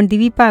ਕੰਮ ਆਉਣ ਦੀ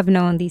ਵੀ ਭਾਵਨਾ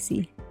ਆਉਂਦੀ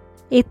ਸੀ।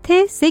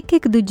 ਇੱਥੇ ਸਿੱਖ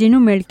ਇੱਕ ਦੂਜੇ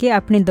ਨੂੰ ਮਿਲ ਕੇ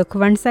ਆਪਣੇ ਦੁੱਖ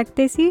ਵੰਡ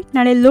ਸਕਦੇ ਸੀ,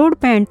 ਨਾਲੇ ਲੋੜ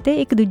ਪੈਣ 'ਤੇ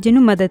ਇੱਕ ਦੂਜੇ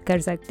ਨੂੰ ਮਦਦ ਕਰ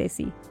ਸਕਦੇ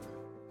ਸੀ।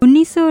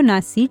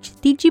 1979 'ਚ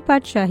ਤੀਜੀ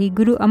ਪਾਤਸ਼ਾਹੀ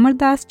ਗੁਰੂ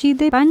ਅਮਰਦਾਸ ਜੀ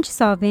ਦੇ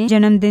 500ਵੇਂ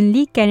ਜਨਮ ਦਿਨ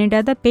ਲਈ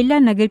ਕੈਨੇਡਾ ਦਾ ਪਹਿਲਾ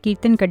ਨਗਰ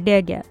ਕੀਰਤਨ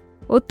ਕੱਢਿਆ ਗਿਆ।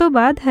 ਉਸ ਤੋਂ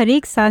ਬਾਅਦ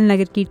ਹਰੇਕ ਸਾਲ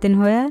ਨਗਰ ਕੀਰਤਨ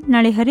ਹੋਇਆ,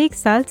 ਨਾਲੇ ਹਰੇਕ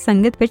ਸਾਲ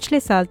ਸੰਗਤ ਪਿਛਲੇ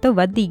ਸਾਲ ਤੋਂ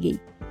ਵੱਧਦੀ ਗਈ।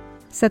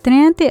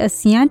 70 ਤੇ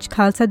 80 'ਚ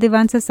ਖਾਲਸਾ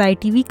ਦੀਵਾਨ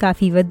ਸੁਸਾਇਟੀ ਵੀ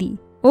ਕਾਫੀ ਵਧੀ।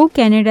 ਉਹ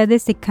ਕੈਨੇਡਾ ਦੇ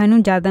ਸਿੱਖਾਂ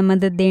ਨੂੰ ਜ਼ਿਆਦਾ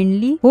ਮਦਦ ਦੇਣ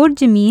ਲਈ ਹੋਰ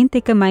ਜ਼ਮੀਨ ਤੇ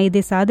ਕਮਾਈ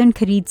ਦੇ ਸਾਧਨ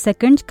ਖਰੀਦ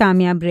ਸਕਣ 'ਚ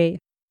ਕਾਮਯਾਬ ਰਹੇ।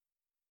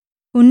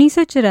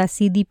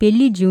 1984 ਦੀ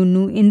 1 ਜੂਨ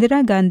ਨੂੰ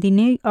ਇੰਦਰਾ ਗਾਂਧੀ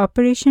ਨੇ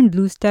ਆਪਰੇਸ਼ਨ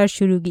ਬਲੂ ਸਟਾਰ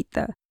ਸ਼ੁਰੂ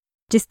ਕੀਤਾ,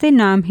 ਜਿਸ ਦੇ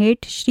ਨਾਮ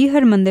ਹੇਠ ਸ਼੍ਰੀ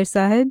ਹਰਿਮੰਦਰ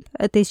ਸਾਹਿਬ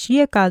ਅਤੇ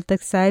ਸ਼੍ਰੀ ਅਕਾਲ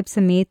ਤਖ਼ਤ ਸਾਹਿਬ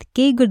ਸਮੇਤ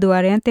ਕਈ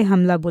ਗੁਰਦੁਆਰਿਆਂ ਤੇ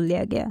ਹਮਲਾ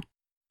ਬੋਲਿਆ ਗਿਆ।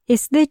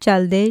 ਇਸ ਦੇ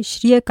ਚੱਲਦੇ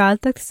ਸ਼੍ਰੀ ਅਕਾਲ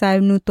ਤਖ਼ਤ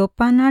ਸਾਹਿਬ ਨੂੰ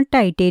ਤੋਪਾਂ ਨਾਲ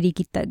ਢਾਈ ਢੇਰੀ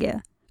ਕੀਤਾ ਗਿਆ,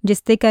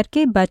 ਜਿਸ ਦੇ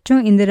ਕਰਕੇ ਬਾਅਦ ਚੋਂ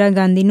ਇੰਦਰਾ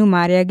ਗਾਂਧੀ ਨੂੰ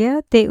ਮਾਰਿਆ ਗਿਆ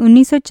ਤੇ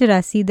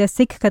 1984 ਦਾ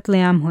ਸਿੱਖ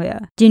ਕਤਲੇਆਮ ਹੋਇਆ,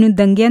 ਜਿਹਨੂੰ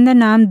ਦੰਗਿਆਂ ਦਾ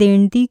ਨਾਮ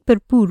ਦੇਣ ਦੀ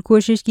ਭਰਪੂਰ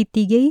ਕੋਸ਼ਿਸ਼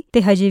ਕੀਤੀ ਗਈ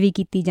ਤੇ ਹਜੇ ਵੀ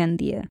ਕੀਤੀ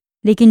ਜਾਂਦੀ ਹੈ।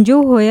 ਲੇਕਿਨ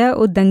ਜੋ ਹੋਇਆ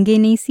ਉਹ ਦੰਗੇ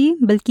ਨਹੀਂ ਸੀ,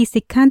 ਬਲਕਿ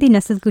ਸਿੱਖਾਂ ਦੀ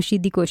ਨਸਲਕੁਸ਼ੀ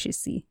ਦੀ ਕੋਸ਼ਿਸ਼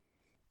ਸੀ।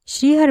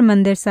 ਸ਼੍ਰੀ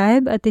ਹਰਿਮੰਦਰ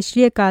ਸਾਹਿਬ ਅਤੇ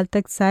ਸ਼੍ਰੀ ਅਕਾਲ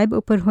ਤਖ਼ਤ ਸਾਹਿਬ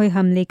ਉੱਪਰ ਹੋਏ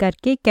ਹਮਲੇ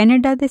ਕਰਕੇ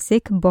ਕੈਨੇਡਾ ਦੇ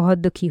ਸਿੱਖ ਬਹੁਤ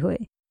ਦੁਖੀ ਹੋਏ।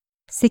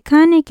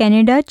 ਸਿੱਖਾਂ ਨੇ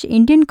ਕੈਨੇਡਾ 'ਚ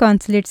ਇੰਡੀਅਨ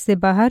ਕੌਂਸੂਲੇਟਸ ਦੇ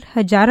ਬਾਹਰ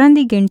ਹਜ਼ਾਰਾਂ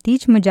ਦੀ ਗਿਣਤੀ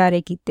 'ਚ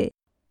ਮੁਜ਼ਾਹਰੇ ਕੀਤੇ।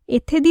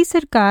 ਇੱਥੇ ਦੀ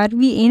ਸਰਕਾਰ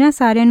ਵੀ ਇਹਨਾਂ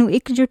ਸਾਰਿਆਂ ਨੂੰ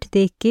ਇਕਜੁੱਟ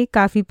ਦੇਖ ਕੇ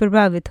ਕਾਫੀ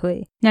ਪ੍ਰਭਾਵਿਤ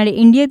ਹੋਏ, ਨਾਲੇ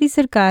ਇੰਡੀਆ ਦੀ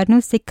ਸਰਕਾਰ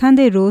ਨੂੰ ਸਿੱਖਾਂ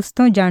ਦੇ ਰੋਸ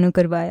ਤੋਂ ਜਾਣੂ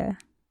ਕਰਵਾਇਆ।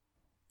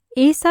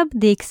 ਇਹ ਸਭ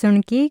ਦੇਖ ਸੁਣ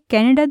ਕੇ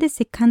ਕੈਨੇਡਾ ਦੇ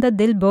ਸਿੱਖਾਂ ਦਾ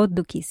ਦਿਲ ਬਹੁਤ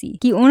ਦੁਖੀ ਸੀ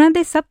ਕਿ ਉਹਨਾਂ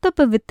ਦੇ ਸਭ ਤੋਂ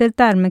ਪਵਿੱਤਰ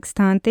ਧਾਰਮਿਕ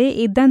ਸਥਾਨ ਤੇ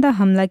ਇੱਦਾਂ ਦਾ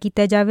ਹਮਲਾ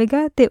ਕੀਤਾ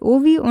ਜਾਵੇਗਾ, ਤੇ ਉਹ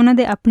ਵੀ ਉਹਨਾਂ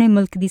ਦੇ ਆਪਣੇ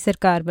ਮੁਲਕ ਦੀ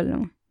ਸਰਕਾਰ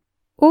ਵੱਲੋਂ।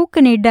 ਉਹ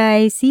ਕੈਨੇਡਾ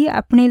ਆਏ ਸੀ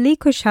ਆਪਣੇ ਲਈ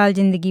ਖੁਸ਼ਹਾਲ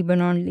ਜ਼ਿੰਦਗੀ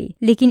ਬਣਾਉਣ ਲਈ,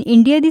 ਲੇਕਿਨ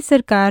ਇੰਡੀਆ ਦੀ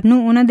ਸਰਕਾਰ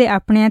ਨੂੰ ਉਹਨਾਂ ਦੇ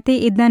ਆਪਣਿਆਂ ਤੇ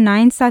ਇੱਦਾਂ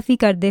ਨਾਇਨਸਾਫੀ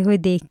ਕਰਦੇ ਹੋਏ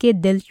ਦੇਖ ਕੇ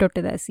ਦਿਲ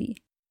ਟੁੱਟਦਾ ਸੀ।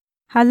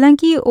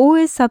 ਹਾਲਾਂਕਿ ਉਹ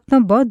ਇਸ ਸਭ ਤੋਂ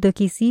ਬਹੁਤ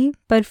ਦੁਖੀ ਸੀ,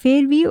 ਪਰ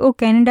ਫਿਰ ਵੀ ਉਹ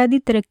ਕੈਨੇਡਾ ਦੀ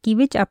ਤਰੱਕੀ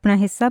ਵਿੱਚ ਆਪਣਾ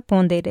ਹਿੱਸਾ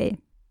ਪਾਉਂਦੇ ਰਹੇ।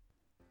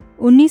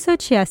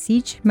 1986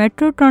 'ਚ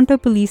ਮੈਟਰੋ ਟੋਰਾਂਟੋ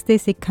ਪੁਲਿਸ ਦੇ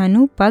ਸਿੱਖਾਂ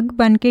ਨੂੰ ਪੱਗ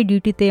ਬੰਨ੍ਹ ਕੇ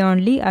ਡਿਊਟੀ 'ਤੇ ਆਉਣ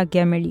ਲਈ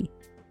ਆਗਿਆ ਮਿਲੀ।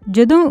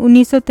 ਜਦੋਂ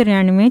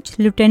 1993 'ਚ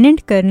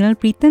ਲੈਫਟੀਨੈਂਟ ਕਰਨਲ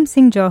ਪ੍ਰੀਤਮ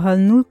ਸਿੰਘ ਜੌਹਲ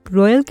ਨੂੰ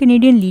ਰਾਇਲ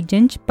ਕੈਨੇਡੀਅਨ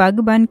ਲੀਜਨ 'ਚ ਪੱਗ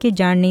ਬੰਨ੍ਹ ਕੇ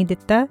ਜਾਣ ਨਹੀਂ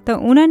ਦਿੱਤਾ, ਤਾਂ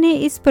ਉਹਨਾਂ ਨੇ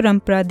ਇਸ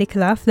ਪਰੰਪਰਾ ਦੇ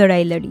ਖਿਲਾਫ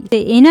ਲੜਾਈ ਲੜੀ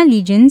ਤੇ ਇਹਨਾਂ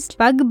ਲੀਜਨਸ 'ਚ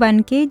ਪੱਗ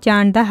ਬੰਨ੍ਹ ਕੇ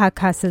ਜਾਣ ਦਾ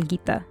ਹੱਕ ਹਾਸਲ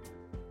ਕੀਤਾ।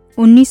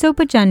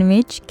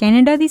 1995 'ਚ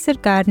ਕੈਨੇਡਾ ਦੀ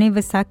ਸਰਕਾਰ ਨੇ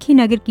ਵਿਸਾਖੀ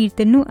ਨਗਰ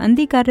ਕੀਰਤਨ ਨੂੰ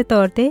ਅਧਿਕਾਰਤ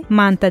ਤੌਰ ਤੇ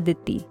ਮਾਨਤਾ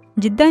ਦਿੱਤੀ।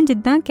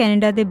 ਜਿੱਦਾਂ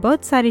ਕੈਨੇਡਾ ਦੇ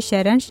ਬਹੁਤ ਸਾਰੇ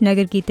ਸ਼ਹਿਰਾਂ 'ਚ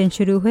ਨਗਰ ਕੀਰਤਨ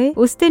ਸ਼ੁਰੂ ਹੋਏ,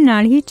 ਉਸ ਦੇ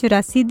ਨਾਲ ਹੀ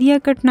 84 ਦੀਆਂ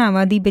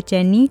ਘਟਨਾਵਾਂ ਦੀ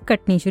ਬੇਚੈਨੀ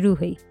ਘਟਣੀ ਸ਼ੁਰੂ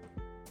ਹੋਈ।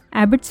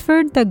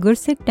 ਐਬਟਸਫੋਰਡ ਦਾ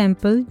ਗੁਰਸਿੱਖ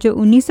ਟੈਂਪਲ, ਜੋ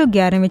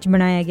 1911 ਵਿੱਚ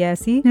ਬਣਾਇਆ ਗਿਆ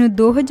ਸੀ, ਨੂੰ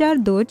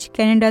 2002 'ਚ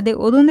ਕੈਨੇਡਾ ਦੇ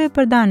ਉਦੋਂ ਦੇ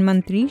ਪ੍ਰਧਾਨ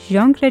ਮੰਤਰੀ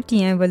ਜੌਨ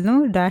ਕ੍ਰੈਟੀਐਨ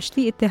ਵੱਲੋਂ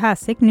ਰਾਸ਼ਟਰੀ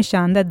ਇਤਿਹਾਸਿਕ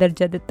ਨਿਸ਼ਾਨ ਦਾ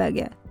ਦਰਜਾ ਦਿੱਤਾ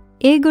ਗਿਆ।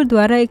 ਇਹ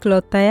ਗੁਰਦੁਆਰਾ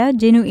ਇਕਲੌਤਾ ਆ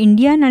ਜਿਹਨੂੰ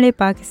ਇੰਡੀਆ ਨਾਲੇ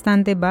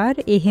ਪਾਕਿਸਤਾਨ ਦੇ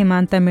ਬਾਹਰ ਇਹ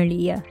ਮਾਨਤਾ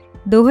ਮਿਲੀ ਆ।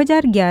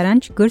 2011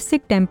 'ਚ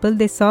ਗੁਰਸਿੱਖ ਟੈਂਪਲ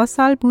ਦੇ 100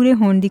 ਸਾਲ ਪੂਰੇ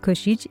ਹੋਣ ਦੀ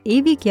ਖੁਸ਼ੀ 'ਚ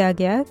ਇਹ ਵੀ ਕਿਹਾ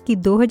ਗਿਆ ਕਿ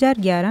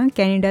 2011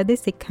 ਕੈਨੇਡਾ ਦੇ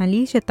ਸਿੱਖਾਂ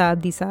ਲਈ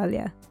ਸ਼ਤਾਬਦੀ ਸਾਲ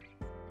ਆ।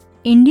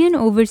 ਇੰਡੀਅਨ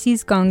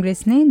ਓਵਰਸੀਜ਼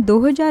ਕਾਂਗਰਸ ਨੇ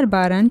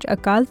 2012 'ਚ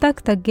ਅਕਾਲ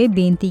ਤਖ਼ਤ ਅੱਗੇ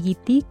ਬੇਨਤੀ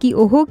ਕੀਤੀ ਕਿ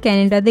ਉਹ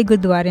ਕੈਨੇਡਾ ਦੇ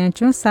ਗੁਰਦੁਆਰਿਆਂ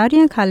 'ਚੋਂ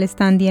ਸਾਰੀਆਂ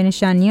ਖਾਲਿਸਤਾਨ ਦੀਆਂ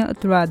ਨਿਸ਼ਾਨੀਆਂ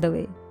ਉਤਰਵਾ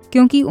ਦੇਵੇ,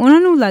 ਕਿਉਂਕਿ ਉਹਨਾਂ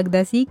ਨੂੰ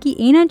ਲੱਗਦਾ ਸੀ ਕਿ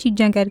ਇਹਨਾਂ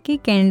ਚੀਜ਼ਾਂ ਕਰਕੇ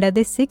ਕੈਨੇਡਾ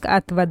ਦੇ ਸਿੱਖ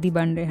ਅੱਤਵਾਦੀ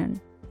ਬਣ ਰਹੇ ਹਨ।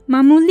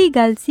 ਮਾਮੂਲੀ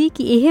ਗੱਲ ਸੀ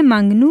ਕਿ ਇਹ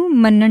ਮੰਗ ਨੂੰ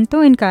ਮੰਨਣ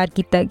ਤੋਂ ਇਨਕਾਰ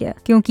ਕੀਤਾ ਗਿਆ,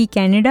 ਕਿਉਂਕਿ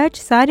ਕੈਨੇਡਾ 'ਚ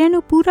ਸਾਰਿਆਂ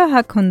ਨੂੰ ਪੂਰਾ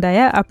ਹੱਕ ਹੁੰਦਾ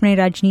ਆ ਆਪਣੇ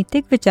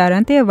ਰਾਜਨੀਤਿਕ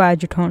ਵਿਚਾਰਾਂ 'ਤੇ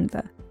ਆਵਾਜ਼ ਉਠਾਉਣ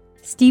ਦਾ।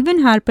 ਸਟੀਵਨ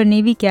ਹਾਰਪਰ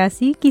ਨੇ ਵੀ ਕਿਹਾ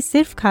ਸੀ ਕਿ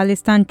ਸਿਰਫ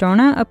ਖਾਲਿਸਤਾਨ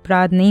ਚਾਹਣਾ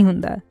ਅਪਰਾਧ ਨਹੀਂ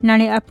ਹੁੰਦਾ,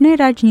 ਨਾਲੇ ਆਪਣੇ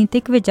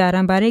ਰਾਜਨੀਤਿਕ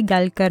ਵਿਚਾਰਾਂ ਬਾਰੇ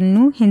ਗੱਲ ਕਰਨ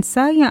ਨੂੰ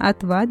ਹਿੰਸਾ ਜਾਂ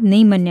ਅੱਤਵਾਦ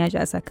ਨਹੀਂ ਮੰਨਿਆ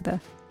ਜਾ ਸਕਦਾ।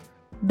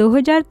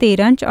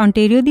 2013 'ਚ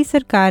ਆਂਟੇਰੀਓ ਦੀ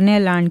ਸਰਕਾਰ ਨੇ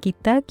ਐਲਾਨ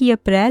ਕੀਤਾ ਕਿ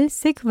ਅਪ੍ਰੈਲ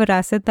ਸਿੱਖ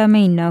ਵਿਰਾਸਤ ਦਾ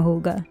ਮਹੀਨਾ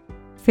ਹੋਊਗਾ।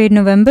 ਫਿਰ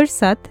ਨਵੰਬਰ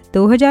 7,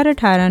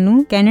 2018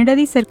 ਨੂੰ ਕੈਨੇਡਾ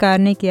ਦੀ ਸਰਕਾਰ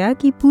ਨੇ ਕਿਹਾ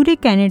ਕਿ ਪੂਰੇ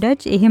ਕੈਨੇਡਾ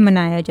 'ਚ ਇਹ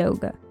ਮਨਾਇਆ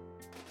ਜਾਊਗਾ।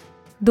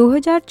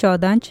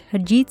 2014 'ਚ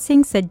ਹਰਜੀਤ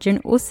ਸਿੰਘ ਸੱਜਣ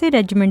ਉਸੇ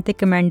ਰੈਜੀਮੈਂਟ ਦੇ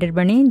ਕਮਾਂਡਰ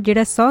ਬਣੇ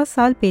ਜਿਹੜਾ 100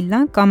 ਸਾਲ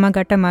ਪਹਿਲਾਂ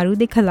ਕਾਮਾਗਾਟਾਮਾਰੂ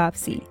ਦੇ ਖਿਲਾਫ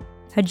ਸੀ।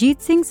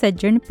 ਹਰਜੀਤ ਸਿੰਘ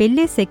ਸੱਜਣ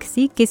ਪਹਿਲੇ ਸਿੱਖ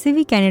ਸੀ ਕਿਸੇ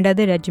ਵੀ ਕੈਨੇਡਾ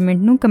ਦੇ ਰੈਜੀਮੈਂਟ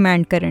ਨੂੰ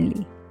ਕਮਾਂਡ ਕਰਨ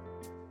ਲਈ।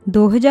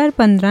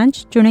 2015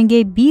 'ਚ ਚੁਣੇ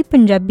ਗਏ 20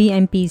 ਪੰਜਾਬੀ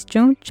ਐਮਪੀਜ਼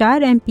 'ਚੋਂ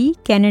 4 ਐਮਪੀ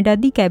ਕੈਨੇਡਾ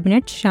ਦੀ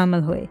ਕੈਬਨਿਟ 'ਚ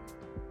ਸ਼ਾਮਲ ਹੋਏ।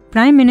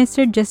 ਪ੍ਰਾਈਮ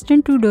ਮਿਨਿਸਟਰ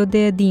ਜਸਟਿਨ ਟਰੂਡੋ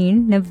ਦੇ ਅਧੀਨ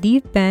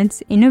ਨਵਦੀਪ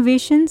ਬੈਂਸ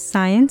ਇਨੋਵੇਸ਼ਨ,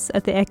 ਸਾਇੰਸ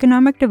ਅਤੇ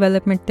ਐਕਨੋਮਿਕ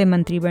ਡਿਵੈਲਪਮੈਂਟ ਦੇ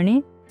ਮੰਤਰੀ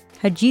ਬਣੇ।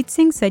 ਹਰਜੀਤ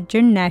ਸਿੰਘ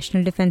ਸੱਜਣ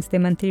ਨੈਸ਼ਨਲ ਡਿਫੈਂਸ ਦੇ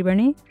ਮੰਤਰੀ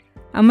ਬਣੇ।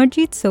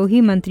 ਅਮਰਜੀਤ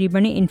ਸੋਹੀ ਮੰਤਰੀ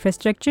ਬਣੇ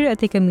ਇਨਫਰਾਸਟ੍ਰਕਚਰ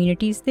ਅਤੇ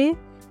ਕਮਿਊਨਿਟੀਜ਼ ਦੇ,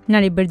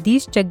 ਨਾਲੇ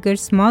ਬਰਦੀਸ਼ ਚੱਗਰ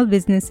ਸਮਾਲ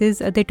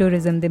ਬਿਜ਼ਨੈਸਿਜ਼ ਅਤੇ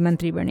ਟੂਰਿਜ਼ਮ ਦੇ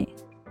ਮੰਤਰੀ ਬਣੇ।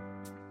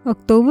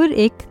 ਅਕਤੂਬਰ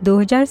 1,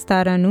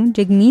 2017 ਨੂੰ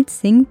ਜਗਮੀਤ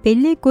ਸਿੰਘ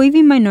ਪਹਿਲੇ ਕੋਈ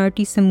ਵੀ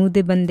ਮਾਈਨੋਰਿਟੀ ਸਮੂਹ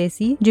ਦੇ ਬੰਦੇ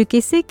ਸੀ ਜੋ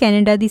ਕਿਸੇ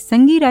ਕੈਨੇਡਾ ਦੀ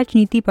ਸੰਘੀ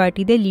ਰਾਜਨੀਤੀ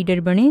ਪਾਰਟੀ ਦੇ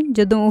ਲੀਡਰ ਬਣੇ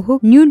ਜਦੋਂ ਉਹ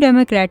ਨਿਊ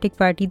ਡੈਮੋਕ੍ਰੈਟਿਕ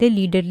ਪਾਰਟੀ ਦੇ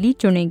ਲੀਡਰ ਲਈ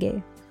ਚੁਣੇ ਗਏ।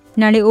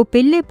 ਨਾਲੇ ਉਹ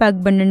ਪਹਿਲੇ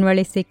ਪੱਗ ਬੰਨਣ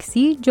ਵਾਲੇ ਸਿੱਖ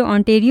ਸੀ ਜੋ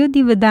ਆਂਟੇਰੀਓ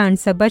ਦੀ ਵਿਧਾਨ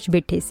ਸਭਾ 'ਚ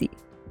ਬੈਠੇ ਸੀ।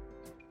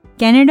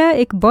 ਕੈਨੇਡਾ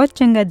ਇੱਕ ਬਹੁਤ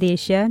ਚੰਗਾ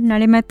ਦੇਸ਼ ਆ,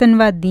 ਨਾਲੇ ਮੈਂ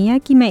ਧੰਨਵਾਦੀ ਹਾਂ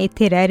ਕਿ ਮੈਂ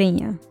ਇੱਥੇ ਰਹਿ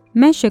ਰਹੀ ਹਾਂ।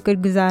 ਮੈਂ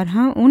ਸ਼ੁਕਰਗੁਜ਼ਾਰ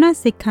ਹਾਂ ਉਹਨਾਂ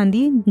ਸਿੱਖਾਂ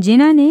ਦੀ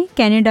ਜਿਨ੍ਹਾਂ ਨੇ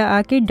ਕੈਨੇਡਾ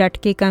ਆ ਕੇ ਡਟ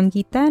ਕੇ ਕੰਮ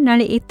ਕੀਤਾ,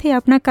 ਨਾਲੇ ਇੱਥੇ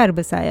ਆਪਣਾ ਘਰ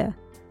ਵਸਾਇਆ।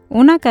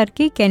 ਉਹਨਾਂ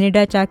ਕਰਕੇ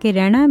ਕੈਨੇਡਾ 'ਚ ਆ ਕੇ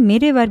ਰਹਿਣਾ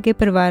ਮੇਰੇ ਵਰਗੇ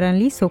ਪਰਿਵਾਰਾਂ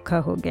ਲਈ ਸੌਖਾ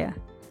ਹੋ ਗਿਆ।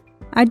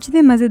 ਅੱਜ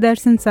ਦੇ ਮਜ਼ੇਦਾਰ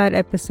ਸੰਸਾਰ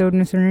ਐਪੀਸੋਡ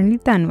ਨੂੰ ਸੁਣਨ ਲਈ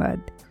ਧੰਨਵਾਦ।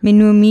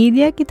 ਮੈਨੂੰ ਉਮੀਦ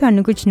ਹੈ ਕਿ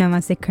ਤੁਹਾਨੂੰ ਕੁਝ ਨਵਾਂ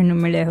ਸਿੱਖਣ ਨੂੰ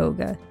ਮਿਲਿਆ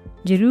ਹੋਊਗਾ।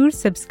 ਜ਼ਰੂਰ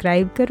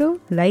ਸਬਸਕ੍ਰਾਈਬ ਕਰੋ,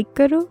 ਲਾਈਕ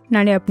ਕਰੋ,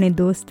 ਨਾਲੇ ਆਪਣੇ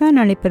ਦੋਸਤਾਂ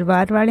ਨਾਲੇ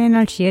ਪਰਿਵਾਰ ਵਾਲਿਆਂ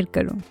ਨਾਲ ਸ਼ੇਅਰ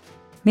ਕਰੋ।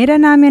 ਮੇਰਾ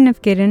ਨਾਮ ਹੈ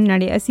ਨਵਕਿਰਨ।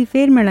 ਨਾਲੇ ਅਸੀਂ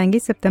ਫੇਰ ਮਿਲਾਂਗੇ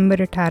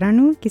ਸਤੰਬਰ 18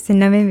 ਨੂੰ ਕਿਸੇ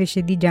ਨਵੇਂ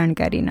ਵਿਸ਼ੇ ਦੀ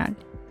ਜਾਣਕਾਰੀ ਨਾਲ।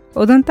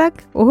 ਉਦੋਂ ਤੱਕ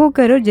ਉਹ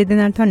ਕਰੋ ਜਿਹਦੇ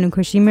ਨਾਲ ਤੁਹਾਨੂੰ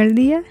ਖੁਸ਼ੀ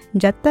ਮਿਲਦੀ ਹੈ,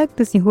 ਜਦ ਤੱਕ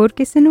ਤੁਸੀਂ ਹੋਰ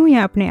ਕਿਸੇ ਨੂੰ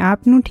ਜਾਂ ਆਪਣੇ ਆਪ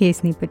ਨੂੰ ਠੇਸ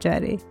ਨਹੀਂ ਪਹੁੰਚਾ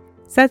ਰਹੇ।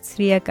 ਸਤਿ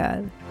ਸ੍ਰੀ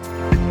ਅਕਾਲ।